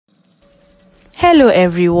Hello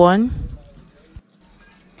everyone,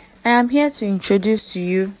 I am here to introduce to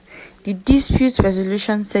you the Dispute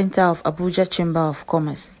Resolution Center of Abuja Chamber of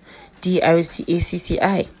Commerce, DRC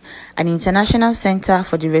ACCI, an international center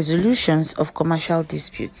for the resolutions of commercial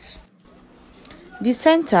disputes. The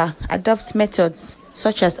center adopts methods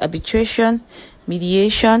such as arbitration,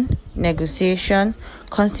 mediation, negotiation,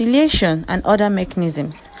 conciliation, and other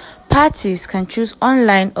mechanisms. Parties can choose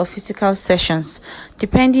online or physical sessions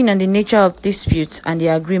depending on the nature of disputes and the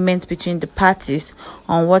agreement between the parties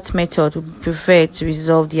on what method would be preferred to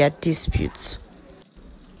resolve their disputes.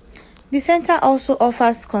 The center also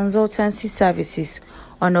offers consultancy services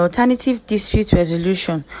on alternative dispute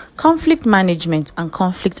resolution, conflict management, and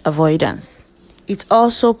conflict avoidance. It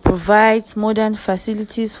also provides modern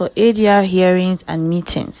facilities for ADR hearings and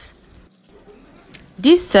meetings.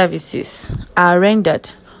 These services are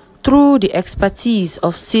rendered through the expertise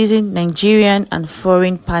of seasoned Nigerian and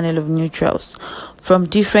foreign panel of neutrals from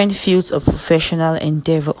different fields of professional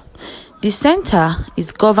endeavor. The center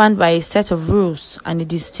is governed by a set of rules and a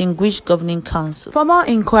distinguished governing council. For more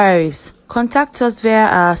inquiries, contact us via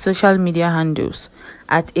our social media handles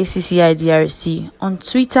at ACCI DRC on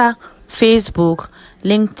Twitter, Facebook,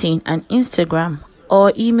 LinkedIn, and Instagram,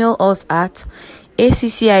 or email us at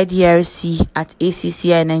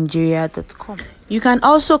accidrc@acci.nigeria.com. You can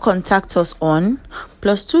also contact us on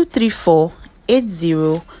 +234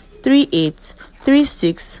 80 38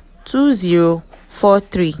 36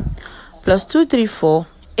 2043, +234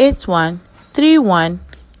 81 31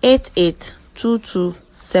 88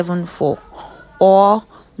 2274, or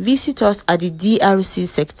visit us at the DRC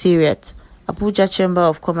Secretariat, Abuja Chamber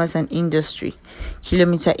of Commerce and Industry,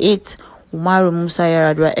 Kilometer 8, Umaru Musa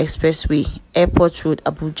Yar'Adua Expressway, Airport Road,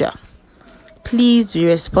 Abuja. Please be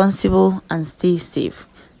responsible and stay safe.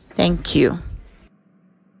 Thank you.